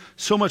so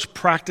much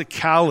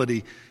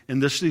practicality in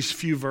these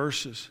few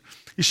verses.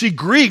 You see,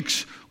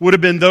 Greeks would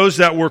have been those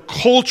that were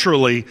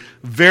culturally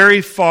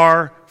very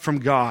far from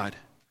God.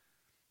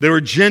 They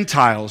were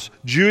Gentiles.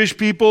 Jewish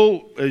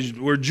people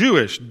were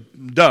Jewish,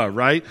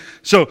 right?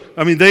 So,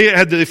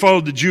 they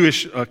followed the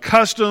Jewish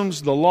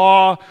customs, the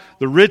law,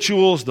 the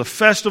rituals, the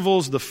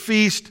festivals, the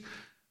feast.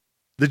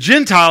 The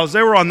Gentiles,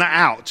 they were on the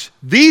outs.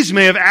 These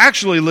may have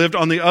actually lived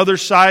on the other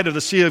side of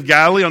the Sea of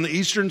Galilee, on the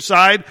eastern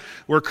side,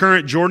 where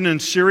current Jordan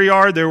and Syria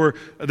are. There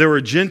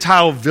were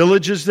Gentile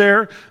villages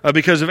there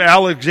because of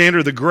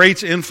Alexander the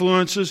Great's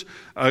influence.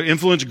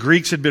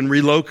 Greeks had been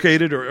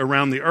relocated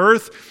around the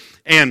earth.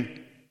 And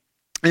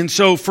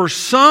so for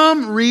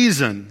some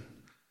reason,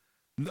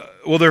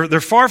 they're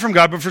far from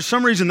God, but for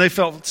some reason they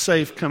felt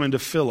safe coming to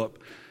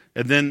Philip,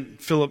 and then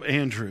Philip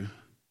Andrew.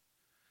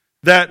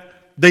 That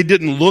they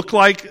wouldn't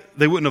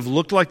have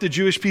looked like the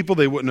Jewish people.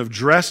 They wouldn't have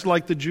dressed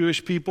like the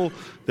Jewish people.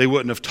 They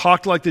wouldn't have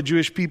talked like the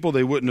Jewish people.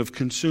 They wouldn't have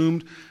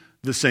consumed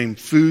the same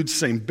foods,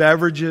 same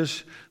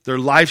beverages. Their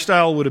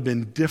lifestyle would have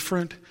been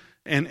different.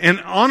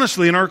 And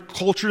honestly, in our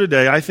culture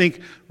today, I think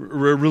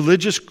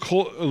religious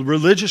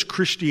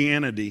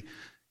Christianity,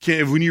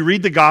 when you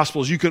read the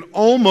Gospels, you can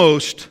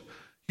almost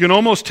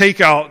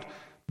take out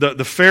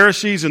the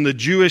Pharisees and the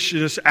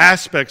Jewish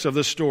aspects of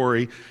the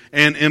story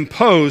and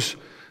impose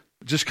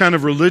just kind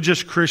of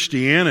religious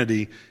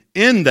Christianity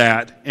in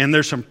that, and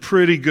there's some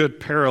pretty good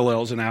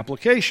parallels and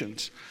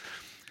applications.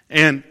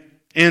 And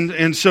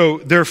so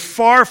they're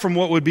far from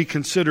what would be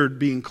considered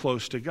being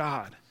close to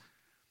God.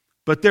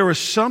 But there was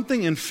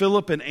something in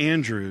Philip and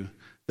Andrew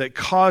that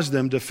caused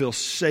them to feel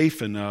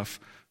safe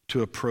enough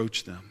to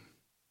approach them.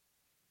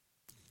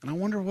 And I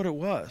wonder what it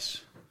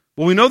was.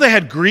 Well, we know they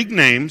had Greek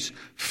names.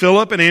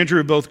 Philip and Andrew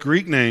are both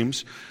Greek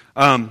names.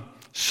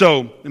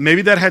 So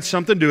maybe that had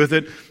something to do with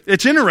it.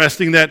 It's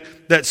interesting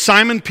that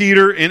Simon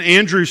Peter and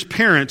Andrew's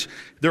parents,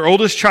 their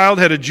oldest child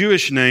had a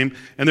Jewish name,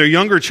 and their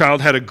younger child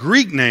had a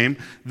Greek name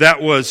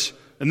that was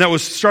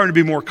starting to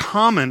be more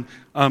common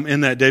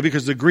in that day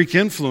because of the Greek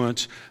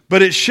influence.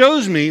 But it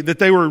shows me that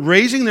they were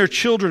raising their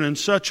children in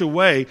such a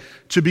way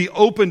to be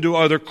open to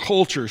other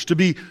cultures, to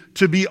be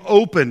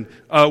open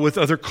with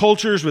other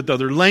cultures, with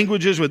other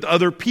languages, with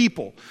other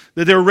people.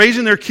 That they were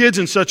raising their kids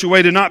in such a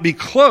way to not be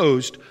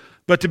closed,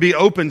 but to be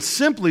open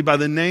simply by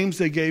the names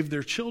they gave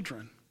their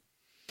children.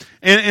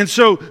 And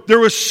so there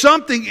was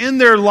something in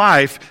their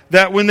life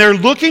that when they're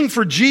looking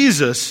for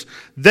Jesus,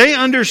 they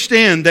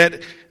understand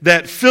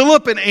that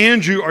Philip and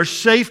Andrew are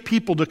safe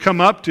people to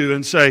come up to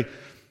and say,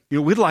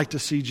 we'd like to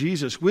see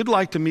Jesus. We'd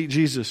like to meet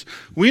Jesus.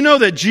 We know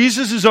that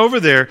Jesus is over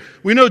there.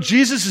 We know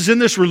Jesus is in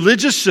this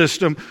religious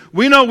system.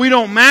 We know we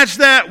don't match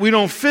that. We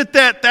don't fit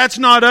that. That's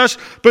not us.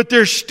 But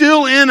there's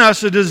still in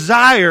us a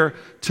desire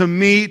to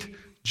meet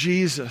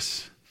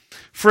Jesus.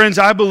 Friends,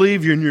 I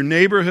believe you're in your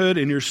neighborhood,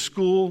 in your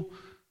school,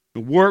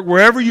 work,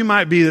 wherever you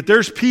might be, that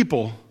there's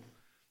people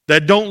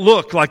that don't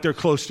look like they're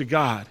close to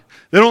God.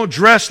 They don't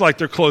dress like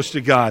they're close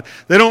to God.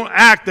 They don't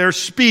act, their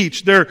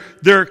speech,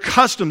 their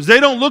customs. They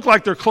don't look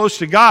like they're close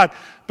to God.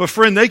 But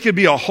friend, they could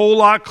be a whole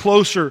lot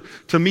closer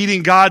to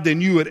meeting God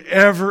than you would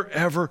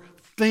ever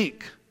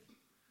think.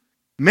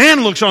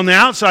 Man looks on the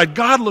outside,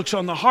 God looks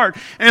on the heart.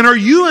 And are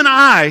you and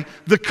I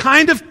the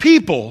kind of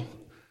people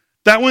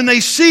that when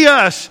they see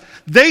us,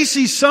 they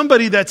see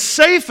somebody that's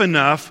safe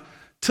enough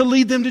to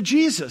lead them to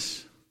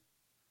Jesus?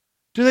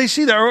 Do they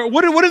see that? Or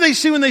what do they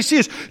see when they see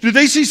us? Do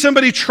they see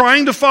somebody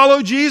trying to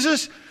follow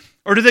Jesus?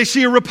 Or do they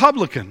see a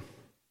Republican?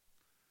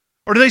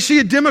 Or do they see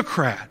a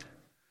Democrat?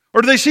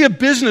 Or do they see a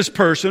business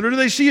person? Or do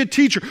they see a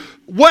teacher?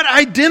 What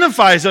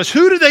identifies us?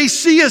 Who do they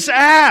see us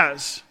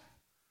as?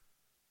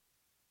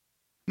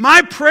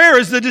 My prayer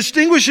is the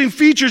distinguishing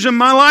features in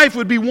my life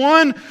would be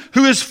one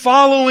who is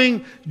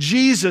following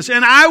Jesus.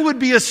 And I would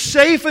be a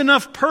safe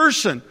enough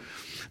person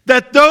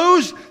That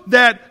those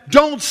that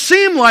don't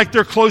seem like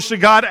they're close to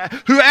God,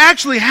 who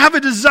actually have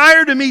a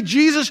desire to meet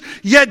Jesus,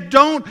 yet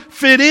don't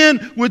fit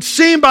in, would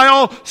seem by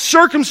all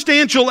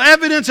circumstantial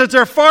evidence that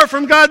they're far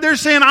from God, they're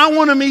saying, I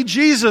want to meet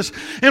Jesus.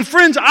 And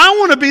friends, I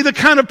want to be the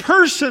kind of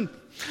person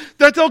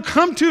that they'll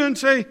come to and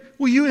say,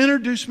 will you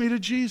introduce me to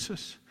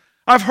Jesus?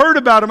 I've heard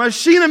about him. I've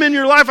seen him in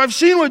your life. I've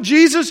seen what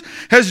Jesus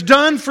has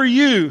done for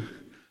you.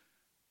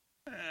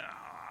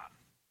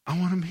 I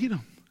want to meet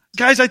him.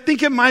 Guys, I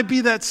think it might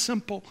be that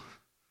simple.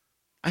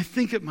 I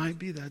think it might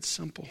be that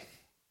simple.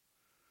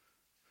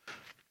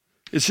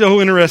 It's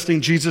so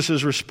interesting,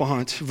 Jesus'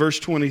 response. Verse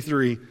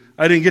 23.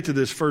 I didn't get to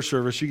this first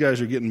service. You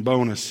guys are getting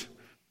bonus.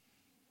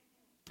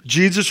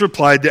 Jesus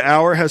replied, the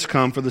hour has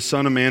come for the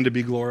Son of Man to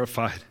be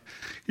glorified.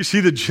 You see,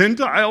 the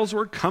Gentiles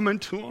were coming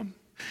to him.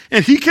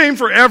 And he came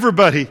for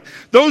everybody.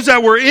 Those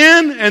that were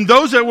in and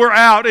those that were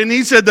out. And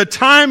he said, the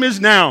time is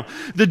now.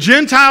 The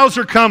Gentiles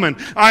are coming.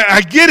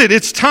 I get it.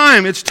 It's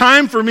time. It's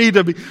time for me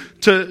to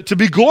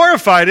be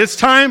glorified. It's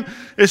time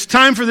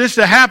for this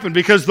to happen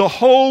because the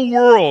whole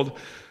world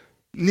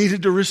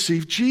needed to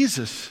receive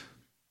Jesus.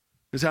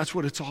 Because that's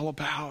what it's all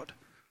about.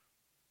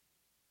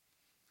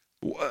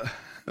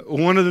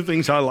 One of the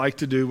things I like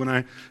to do when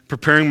I'm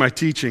preparing my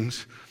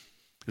teachings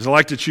is I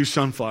like to choose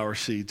sunflower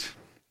seeds.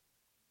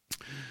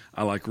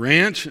 I like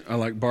ranch, I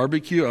like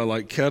barbecue, I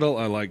like kettle,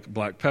 I like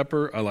black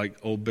pepper, I like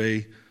Old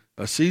Bay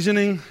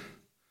seasoning,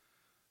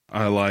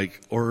 I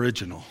like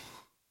original.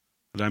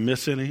 Did I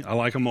miss any? I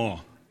like them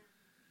all.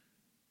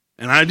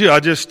 And I do.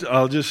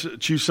 I'll just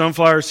choose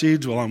sunflower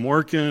seeds while I'm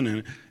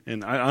working,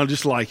 and I'll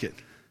just like it.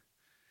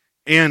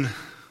 And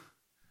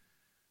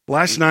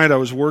last night I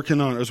was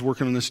working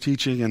on this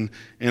teaching,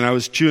 and I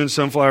was chewing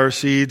sunflower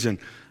seeds, and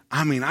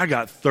I mean I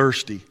got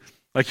thirsty.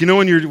 Like, you know,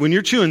 when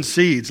you're chewing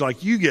seeds,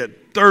 like you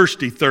get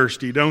thirsty,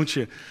 don't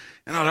you?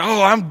 And I was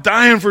like, I'm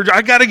dying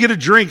I got to get a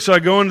drink. So I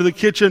go into the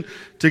kitchen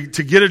to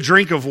get a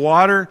drink of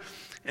water.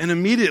 And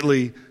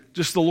immediately,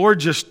 just the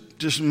Lord just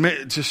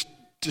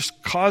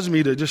caused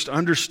me to just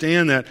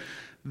understand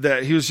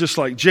that he was just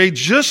like, Jay,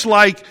 just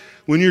like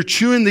when you're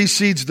chewing these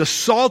seeds, the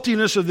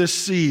saltiness of this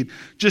seed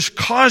just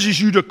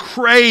causes you to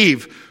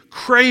crave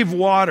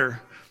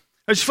water.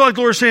 I just feel like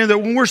the Lord is saying that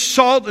when we're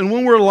salt and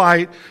when we're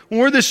light, when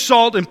we're this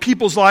salt in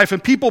people's life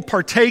and people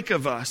partake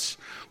of us,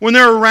 when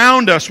they're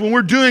around us, when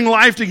we're doing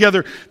life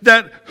together,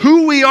 that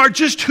who we are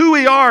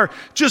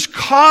just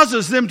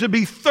causes them to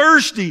be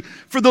thirsty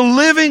for the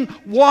living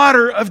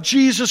water of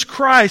Jesus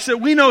Christ, that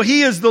we know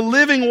he is the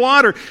living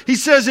water. He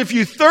says, if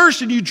you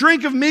thirst and you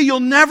drink of me, you'll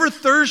never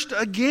thirst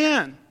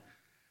again.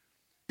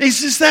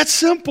 It's just that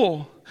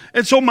simple.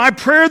 And so my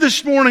prayer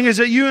this morning is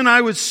that you and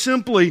I would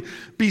simply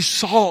be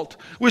salt,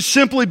 would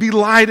simply be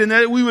light, and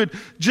that we would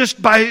just,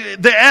 by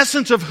the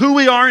essence of who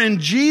we are in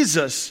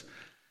Jesus,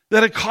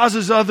 that it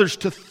causes others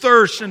to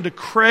thirst and to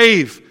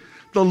crave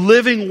the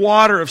living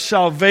water of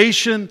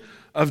salvation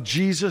of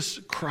Jesus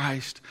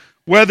Christ.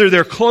 Whether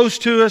they're close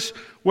to us,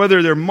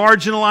 whether they're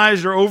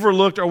marginalized or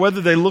overlooked, or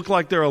whether they look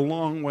like they're a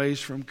long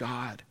ways from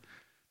God.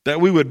 That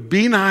we would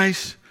be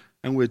nice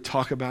and we'd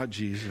talk about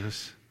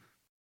Jesus.